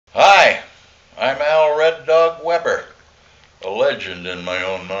Hi, I'm Al Red Dog Weber, a legend in my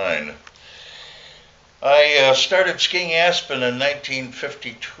own mind. I started skiing Aspen in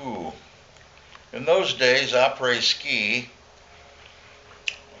 1952. In those days, après ski,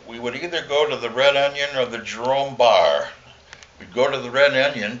 we would either go to the Red Onion or the Jerome Bar. We'd go to the Red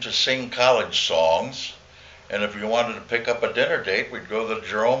Onion to sing college songs, and if you wanted to pick up a dinner date, we'd go to the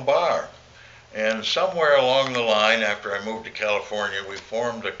Jerome Bar. And somewhere along the line, after I moved to California, we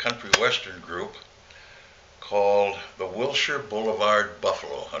formed a country western group called the Wilshire Boulevard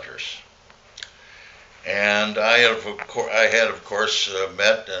Buffalo Hunters. And I had of course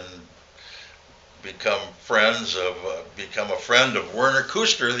met and become a friend of Werner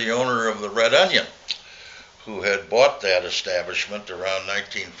Kuster, the owner of the Red Onion, who had bought that establishment around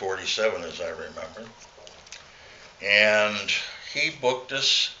 1947, as I remember. And he booked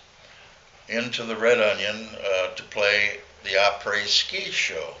us into the Red Onion to play the après ski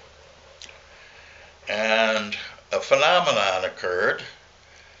show. And a phenomenon occurred,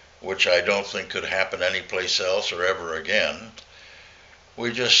 which I don't think could happen anyplace else or ever again.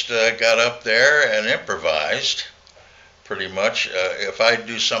 We just got up there and improvised, pretty much. If I'd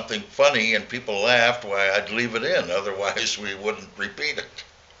do something funny and people laughed, why, I'd leave it in. Otherwise, we wouldn't repeat it.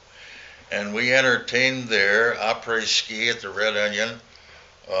 And we entertained there, après ski at the Red Onion.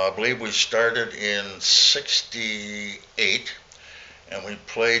 I believe we started in '68, and we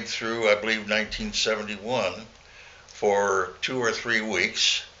played through, I believe, 1971 for 2 or 3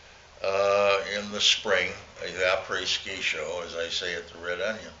 weeks in the spring, the après ski show, as I say, at the Red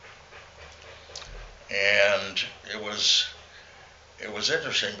Onion. And it was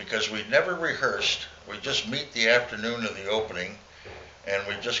interesting because we never rehearsed. We just meet the afternoon of the opening, and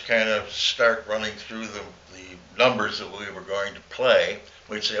we just kind of start running through the numbers that we were going to play.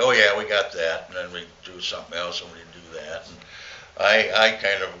 We'd say, oh yeah, we got that, and then we'd do something else, and we'd do that. And I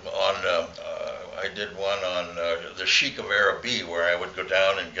did one on the Sheik of Araby, where I would go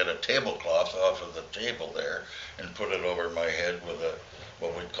down and get a tablecloth off of the table there and put it over my head with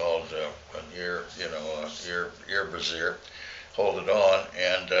what we called an ear brassiere, hold it on,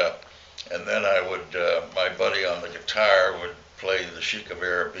 and then I would, my buddy on the guitar would play the Sheik of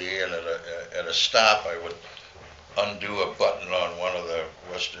Araby, and at a stop I would undo a button on one of the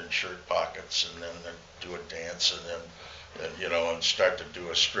western shirt pockets, and then do a dance, and then and start to do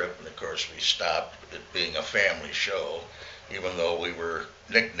a strip. And of course we stopped, it being a family show, even though we were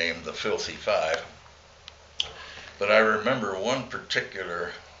nicknamed the Filthy Five. But I remember one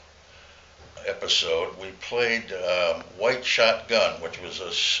particular episode. We played White Shotgun, which was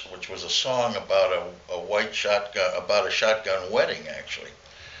a song about a white shotgun, about a shotgun wedding actually.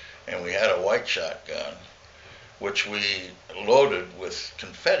 And we had a white shotgun, which we loaded with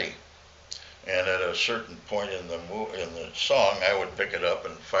confetti. And at a certain point in the song, I would pick it up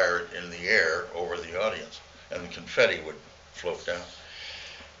and fire it in the air over the audience, and the confetti would float down.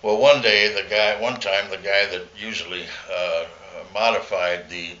 Well, one time, the guy that usually modified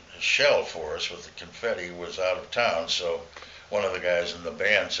the shell for us with the confetti was out of town, so one of the guys in the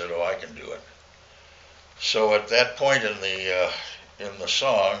band said, "Oh, I can do it." So at that point in the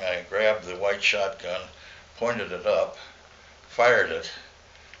song, I grabbed the white shotgun, pointed it up, fired it,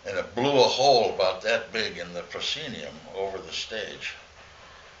 and it blew a hole about that big in the proscenium over the stage.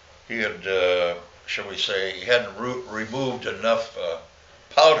 He had, shall we say, he hadn't removed enough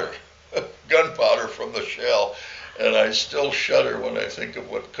powder, gunpowder from the shell, and I still shudder when I think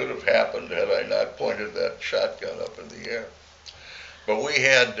of what could have happened had I not pointed that shotgun up in the air. But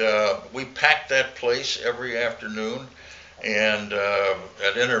we packed that place every afternoon. And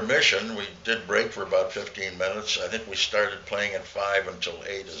at intermission, we did break for about 15 minutes. I think we started playing at 5 until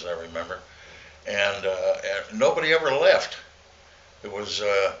 8, as I remember. And nobody ever left. It was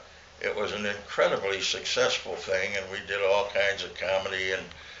an incredibly successful thing, and we did all kinds of comedy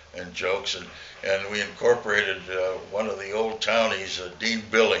and jokes. And we incorporated one of the old townies, Dean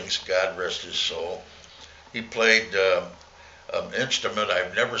Billings, God rest his soul. He played an instrument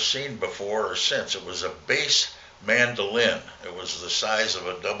I've never seen before or since. It was a bass mandolin. It was the size of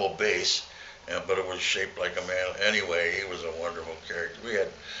a double bass, but it was shaped like a man. Anyway, he was a wonderful character.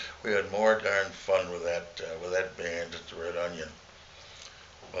 We had more darn fun with that band at the Red Onion.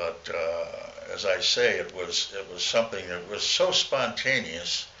 But as I say, it was something that was so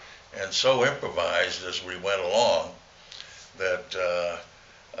spontaneous and so improvised as we went along that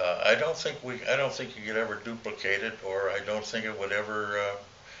I don't think you could ever duplicate it, or I don't think it would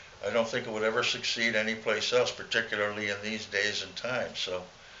ever succeed anyplace else, particularly in these days and times. So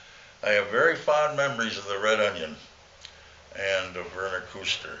I have very fond memories of the Red Onion and of Werner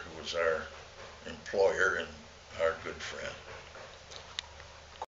Kuster, who was our employer and our good friend.